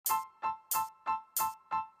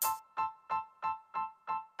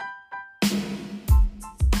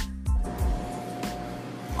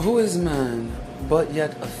Who is man but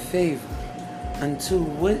yet a favor unto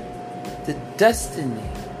what the destiny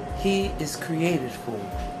he is created for?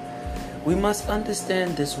 We must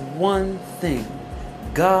understand this one thing.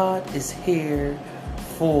 God is here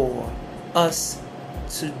for us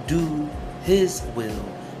to do his will,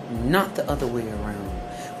 not the other way around.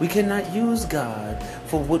 We cannot use God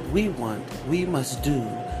for what we want. We must do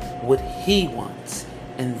what he wants,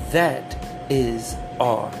 and that is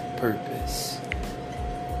our purpose.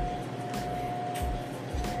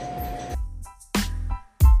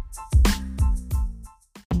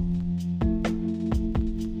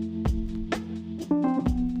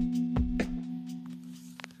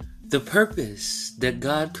 The purpose that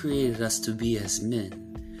God created us to be as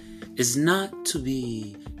men is not to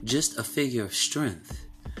be just a figure of strength,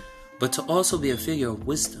 but to also be a figure of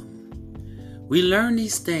wisdom. We learn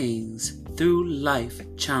these things through life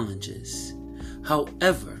challenges.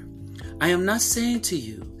 However, I am not saying to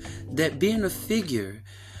you that being a figure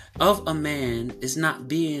of a man is not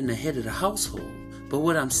being the head of the household, but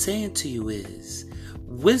what I'm saying to you is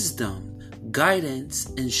wisdom, guidance,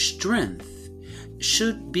 and strength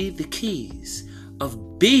should be the keys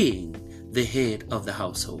of being the head of the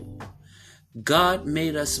household. God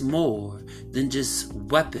made us more than just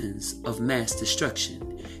weapons of mass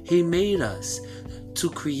destruction. He made us to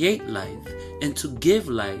create life and to give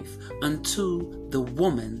life unto the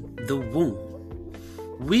woman, the womb.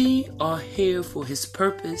 We are here for his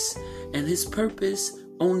purpose, and his purpose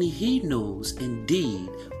only he knows indeed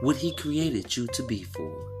what he created you to be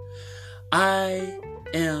for. I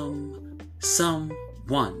am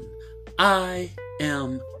someone. I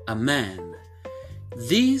am a man.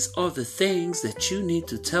 These are the things that you need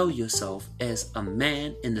to tell yourself as a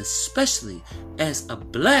man, and especially as a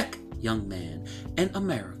black young man in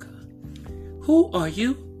America. Who are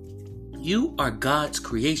you? You are God's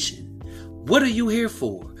creation. What are you here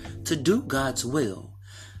for? To do God's will.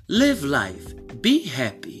 Live life. Be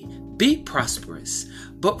happy. Be prosperous.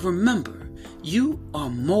 But remember, you are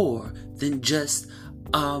more than just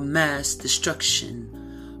a mass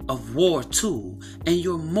destruction of war tool, and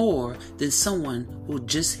you're more than someone who's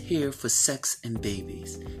just here for sex and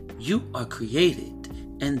babies. You are created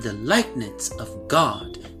in the likeness of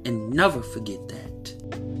God, and never forget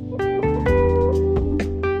that.